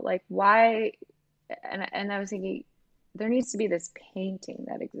terrible. Like why? And I was thinking, there needs to be this painting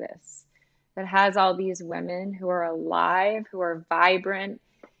that exists that has all these women who are alive, who are vibrant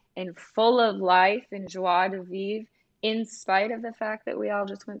and full of life and joie de vivre, in spite of the fact that we all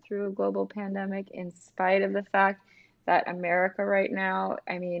just went through a global pandemic, in spite of the fact that America right now,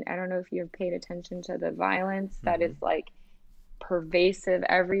 I mean, I don't know if you've paid attention to the violence that is like pervasive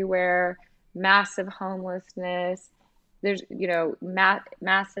everywhere, massive homelessness, there's,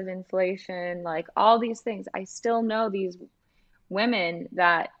 massive inflation, like all these things. I still know these women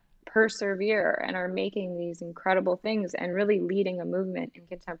that persevere and are making these incredible things and really leading a movement in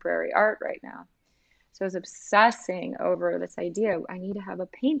contemporary art right now. So I was obsessing over this idea. I need to have a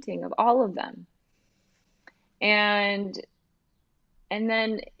painting of all of them. And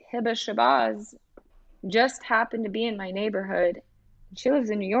then Hiba Shabazz just happened to be in my neighborhood. She lives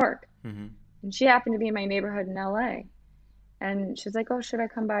in New York. And she happened to be in my neighborhood in LA. And she's like, oh, should I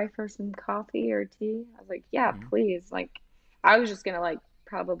come by for some coffee or tea? I was like, yeah, please. Like, I was just gonna like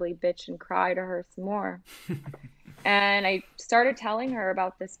probably bitch and cry to her some more. And I started telling her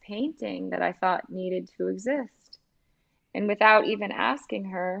about this painting that I thought needed to exist. And without even asking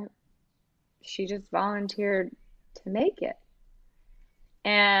her, she just volunteered to make it.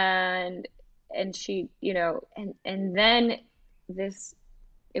 And she, and then this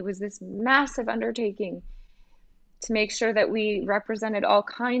it was this massive undertaking to make sure that we represented all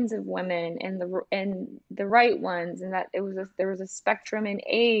kinds of women and the right ones, and that there was a spectrum in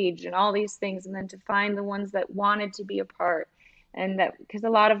age and all these things, and then to find the ones that wanted to be a part, and that because a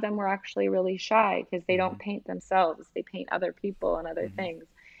lot of them were actually really shy because they don't paint themselves, they paint other people and other things.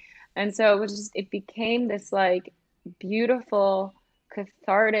 And so it became this like beautiful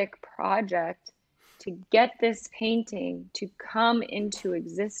cathartic project to get this painting to come into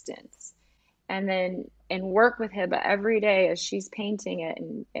existence, and work with Hiba every day as she's painting it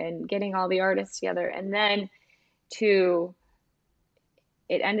and getting all the artists together. And then it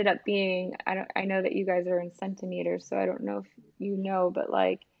ended up being, I know that you guys are in centimeters, so I don't know if you know, but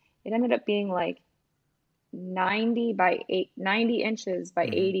like it ended up being like 90 inches by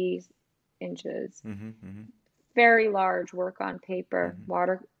 80 inches. Very large work on paper,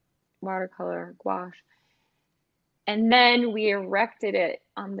 watercolor, gouache. And then we erected it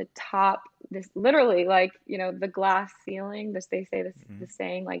on the top, this literally like, the glass ceiling, they say the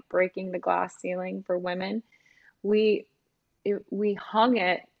saying, like breaking the glass ceiling for women. We hung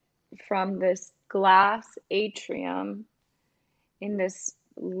it from this glass atrium in this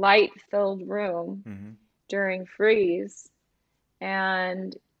light-filled room during Freeze,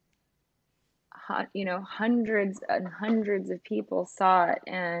 and hundreds and hundreds of people saw it,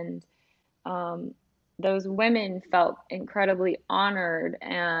 and those women felt incredibly honored,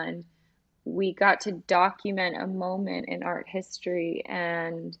 and we got to document a moment in art history,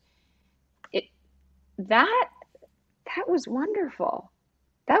 and that was wonderful.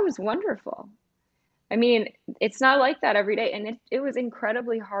 That was wonderful. I mean, it's not like that every day, and it was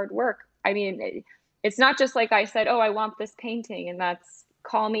incredibly hard work. I mean, it's not just like I said, oh, I want this painting, and that's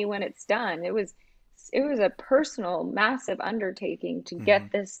call me when it's done. It was a personal, massive undertaking to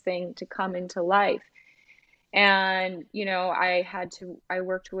get this thing to come into life. And, I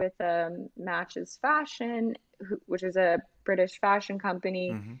worked with Matches Fashion, which is a British fashion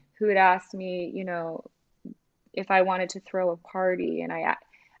company, who had asked me, if I wanted to throw a party. And I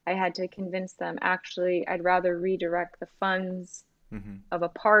had to convince them, actually, I'd rather redirect the funds of a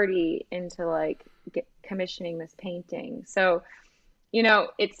party into like commissioning this painting. So,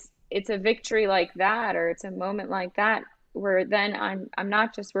 it's a victory like that, or it's a moment like that, where then I'm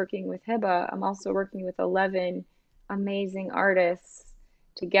not just working with Hiba, I'm also working with 11 amazing artists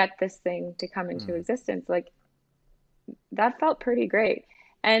to get this thing to come into existence. Like, that felt pretty great.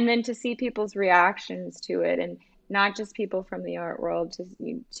 And then to see people's reactions to it, and not just people from the art world, to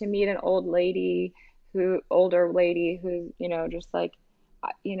meet an older lady who, just like,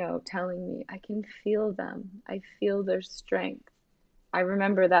 telling me, I can feel them. I feel their strength. I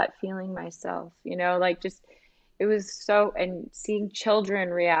remember that feeling myself, like just, it was so, and seeing children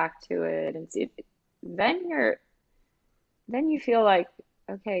react to it, and then you feel like,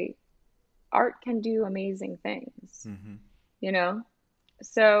 okay, art can do amazing things,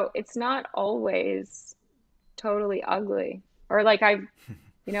 so it's not always totally ugly, or like I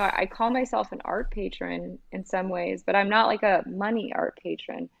call myself an art patron in some ways, but I'm not like a money art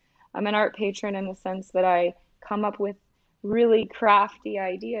patron. I'm an art patron in the sense that I come up with really crafty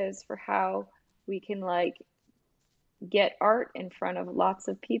ideas for how we can like get art in front of lots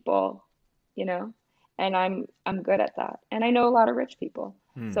of people, and I'm good at that. And I know a lot of rich people.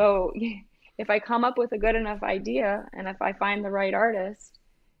 So if I come up with a good enough idea, and if I find the right artist,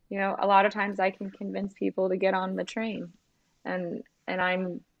 a lot of times I can convince people to get on the train, and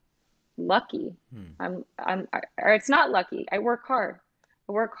I'm lucky. Or it's not lucky. I work hard.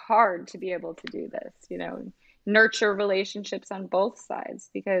 I work hard to be able to do this, nurture relationships on both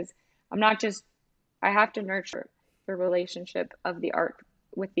sides, because I have to nurture the relationship of the art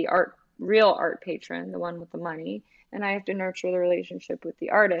with the real art patron, the one with the money, and I have to nurture the relationship with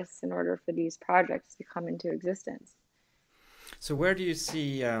the artists in order for these projects to come into existence. So where do you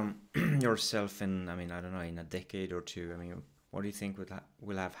see yourself in, I don't know, in a decade or two? What do you think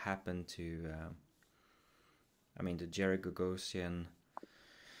will have happened to, the Jerry Gogosian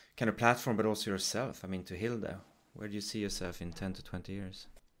kind of platform, but also yourself, to Hilda? Where do you see yourself in 10 to 20 years?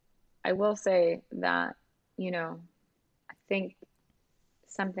 I will say that, I think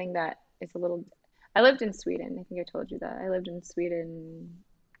something that is I lived in Sweden. I think I told you that. I lived in Sweden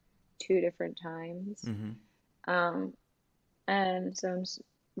 2 different times. and so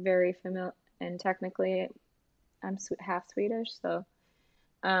very familiar. And technically, I'm half Swedish, so.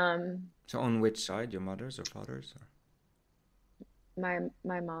 So on which side, your mother's or father's, or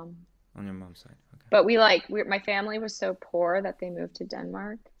my mom. on your mom's side? Okay. But my family was so poor that they moved to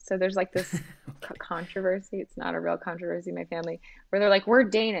Denmark. So there's like this controversy. It's not a real controversy in my family, where they're like, we're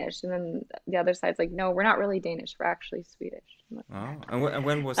Danish. And then the other side's like, no, we're not really Danish. We're actually Swedish. Like, oh, and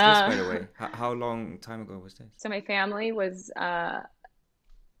when was this, by the way? How long time ago was this? So my family was from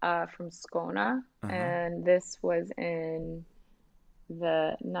Skåne, and this was in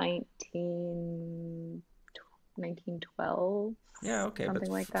the 1912. Yeah, okay, something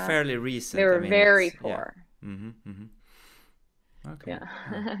but like that. Fairly recent. They were very poor. Yeah. Okay. Yeah,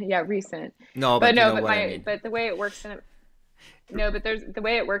 yeah, recent. No, but you know but what I mean. but the way it works in there's the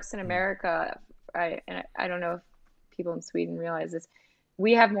way it works in America. I don't know if people in Sweden realize this.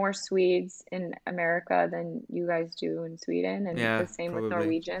 We have more Swedes in America than you guys do in Sweden, and the same with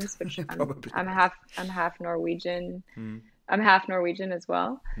Norwegians, which I'm half Norwegian. I'm half Norwegian as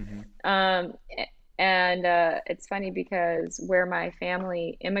well. And it's funny because where my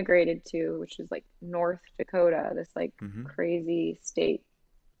family immigrated to, which is like North Dakota, this like crazy state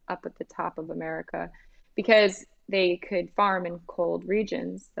up at the top of America, because they could farm in cold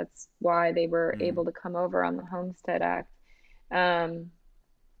regions. That's why they were able to come over on the Homestead Act.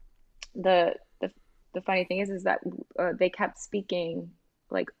 The funny thing is that they kept speaking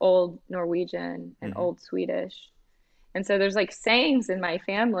like old Norwegian and old Swedish. And so there's like sayings in my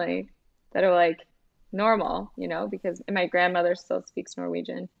family that are like normal, you know, because my grandmother still speaks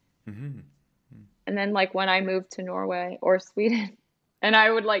Norwegian. And then like when I moved to Norway or Sweden and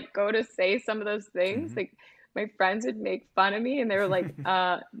I would like go to say some of those things, like my friends would make fun of me and they were like,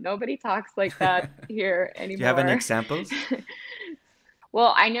 nobody talks like that here anymore. Do you have any examples?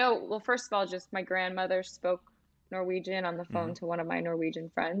 Well, I know, first of all, just my grandmother spoke Norwegian on the phone to one of my Norwegian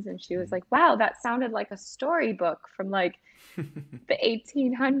friends, and she was like, wow, that sounded like a storybook from like the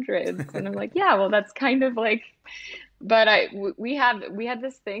 1800s. And I'm like, yeah, well, that's kind of like, but we had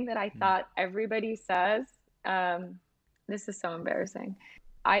this thing that I thought everybody says. This is so embarrassing.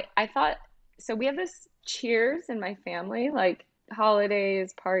 I thought, so we have this cheers in my family, like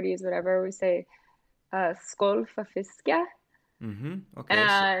holidays, parties, whatever. We say, skål for fiske. Okay.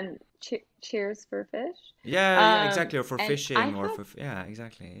 And cheers for fish. Yeah, exactly. Or for fishing, yeah,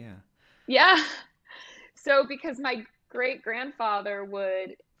 exactly. Yeah. Yeah. So because my great grandfather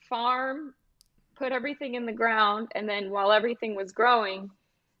would farm, put everything in the ground, and then while everything was growing,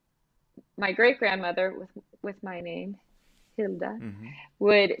 my great grandmother with my name, Hilda,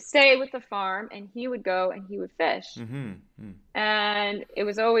 would stay with the farm, and he would go and he would fish. And it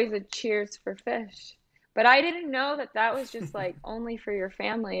was always a cheers for fish. But I didn't know that was just like only for your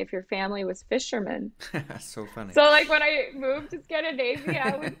family if your family was fishermen. So funny. So like when I moved to Scandinavia,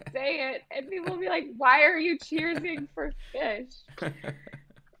 I would say it and people would be like, why are you cheersing for fish?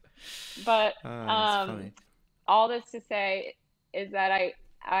 But all this to say is that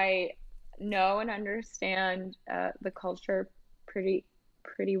I know and understand the culture pretty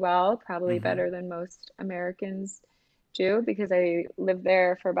well, probably better than most Americans do, because I lived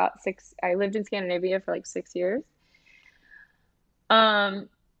there for I lived in Scandinavia for like 6 years. And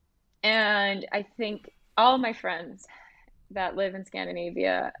I think all of my friends that live in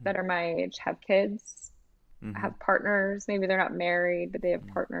Scandinavia that are my age have kids, have partners. Maybe they're not married, but they have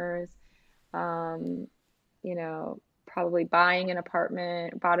partners. You know, probably bought an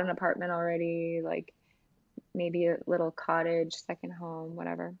apartment already, like maybe a little cottage, second home,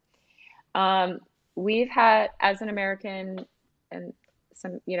 whatever. We've had, as an American, and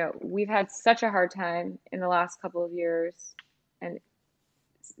we've had such a hard time in the last couple of years, and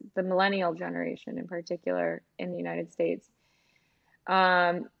the millennial generation in particular in the United States.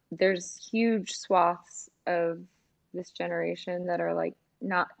 There's huge swaths of this generation that are like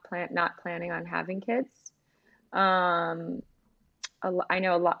not planning on having kids. I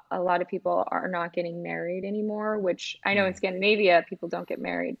know a lot of people are not getting married anymore, which I know in Scandinavia people don't get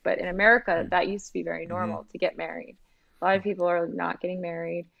married, but in America that used to be very normal to get married. A lot of people are not getting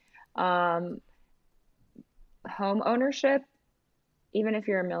married. Home ownership, even if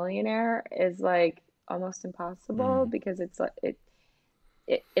you're a millionaire, is like almost impossible because it's like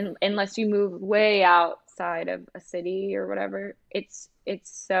unless you move way outside of a city or whatever, it's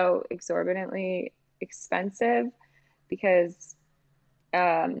so exorbitantly expensive because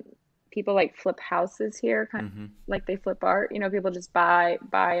people like flip houses here, like they flip art. People just buy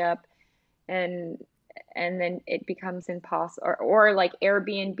up, and then it becomes impossible. Or like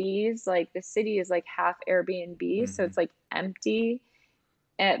Airbnbs, like the city is like half Airbnb, so it's like empty,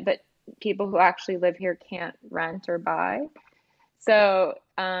 but people who actually live here can't rent or buy. So,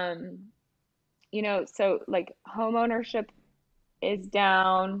 so like home ownership is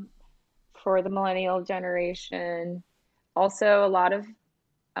down for the millennial generation. Also, a lot of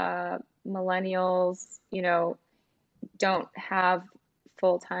millennials, don't have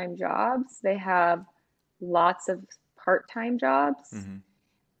full-time jobs. They have lots of part-time jobs. Mm-hmm.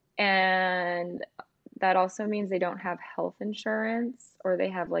 And that also means they don't have health insurance, or they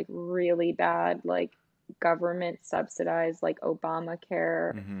have like really bad, like government subsidized, like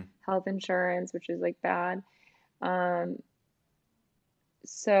Obamacare health insurance, which is like bad.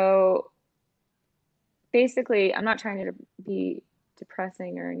 So basically, I'm not trying to be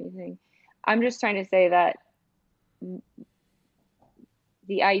depressing or anything. I'm just trying to say that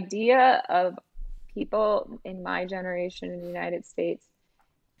the idea of people in my generation in the United States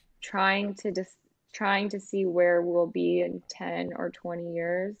trying to see where we'll be in 10 or 20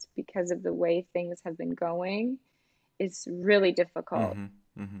 years because of the way things have been going is really difficult.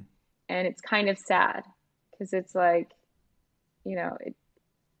 And it's kind of sad, because it's like,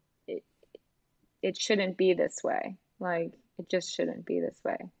 it shouldn't be this way. Like, it just shouldn't be this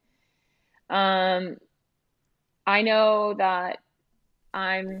way. I know that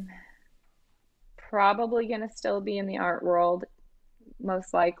I'm probably going to still be in the art world,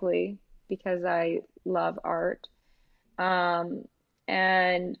 most likely, because I love art.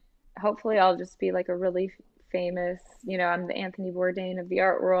 And hopefully I'll just be like a really famous, I'm the Anthony Bourdain of the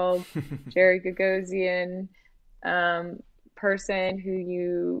art world, Jerry Gogosian person who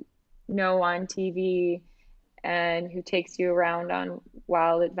you know on TV and who takes you around on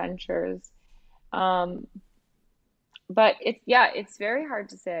wild adventures. But it's very hard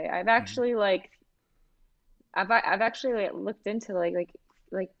to say. I've actually I've actually looked into like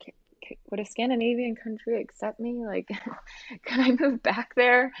would a Scandinavian country accept me? Like, can I move back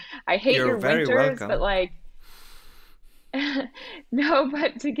there? I hate your very winters, welcome. but like, no,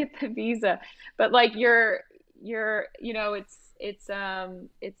 but to get the visa. But like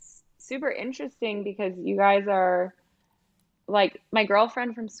it's super interesting because you guys are like, my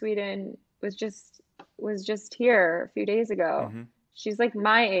girlfriend from Sweden was just here a few days ago. She's like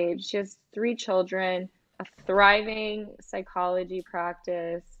my age. She has 3 children, a thriving psychology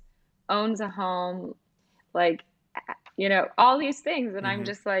practice, owns a home, like, all these things. And I'm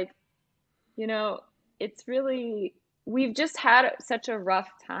just like, it's really, we've just had such a rough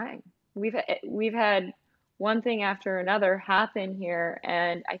time. We've had one thing after another happen here.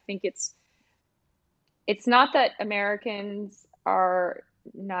 And I think it's not that Americans are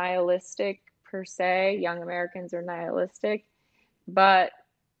nihilistic per se. Young Americans are nihilistic, but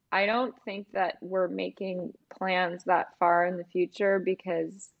I don't think that we're making plans that far in the future,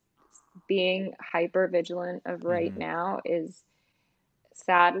 because being hyper vigilant of right now is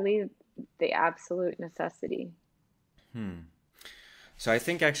sadly the absolute necessity. So I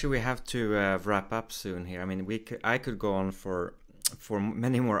think actually we have to wrap up soon here. I mean, I could go on for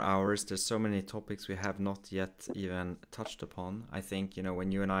many more hours. There's so many topics we have not yet even touched upon. I think,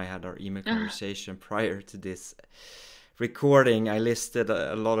 when you and I had our email conversation prior to this recording, I listed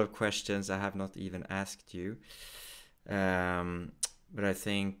a lot of questions I have not even asked you. But I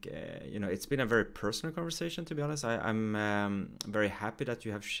think, it's been a very personal conversation, to be honest. I'm very happy that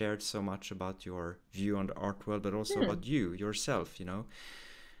you have shared so much about your view on the art world, but also about yourself,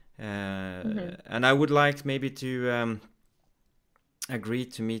 And I would like maybe to agree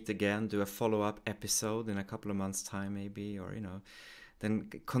to meet again, do a follow-up episode in a couple of months' time, maybe, or, then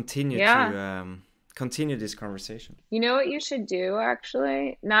continue to continue this conversation. You know what you should do,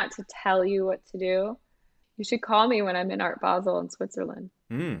 actually? Not to tell you what to do. You should call me when I'm in Art Basel in Switzerland.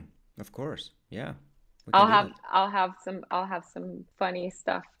 Of course, yeah. I'll have some funny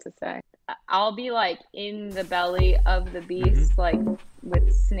stuff to say. I'll be like in the belly of the beast, like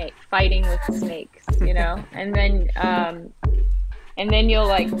with fighting with snakes, and then you'll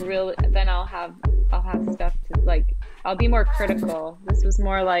like really. Then I'll have stuff to like. I'll be more critical. This was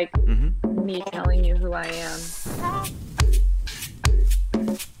more like me telling you who I am.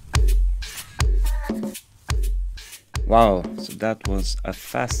 Wow, so that was a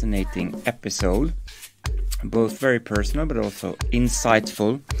fascinating episode, both very personal but also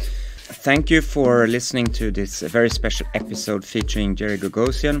insightful. Thank you for listening to this very special episode featuring Jerry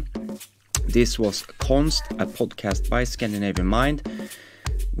Gogosian. This was KONST, a podcast by Scandinavian Mind,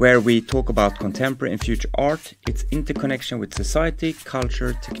 where we talk about contemporary and future art, its interconnection with society,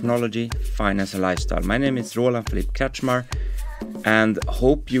 culture, technology, finance and lifestyle. My name is Roland-Philippe Kretzschmar, and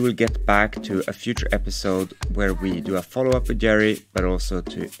hope you will get back to a future episode where we do a follow-up with Jerry, but also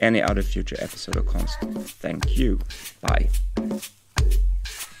to any other future episode of KONST. Thank you. Bye.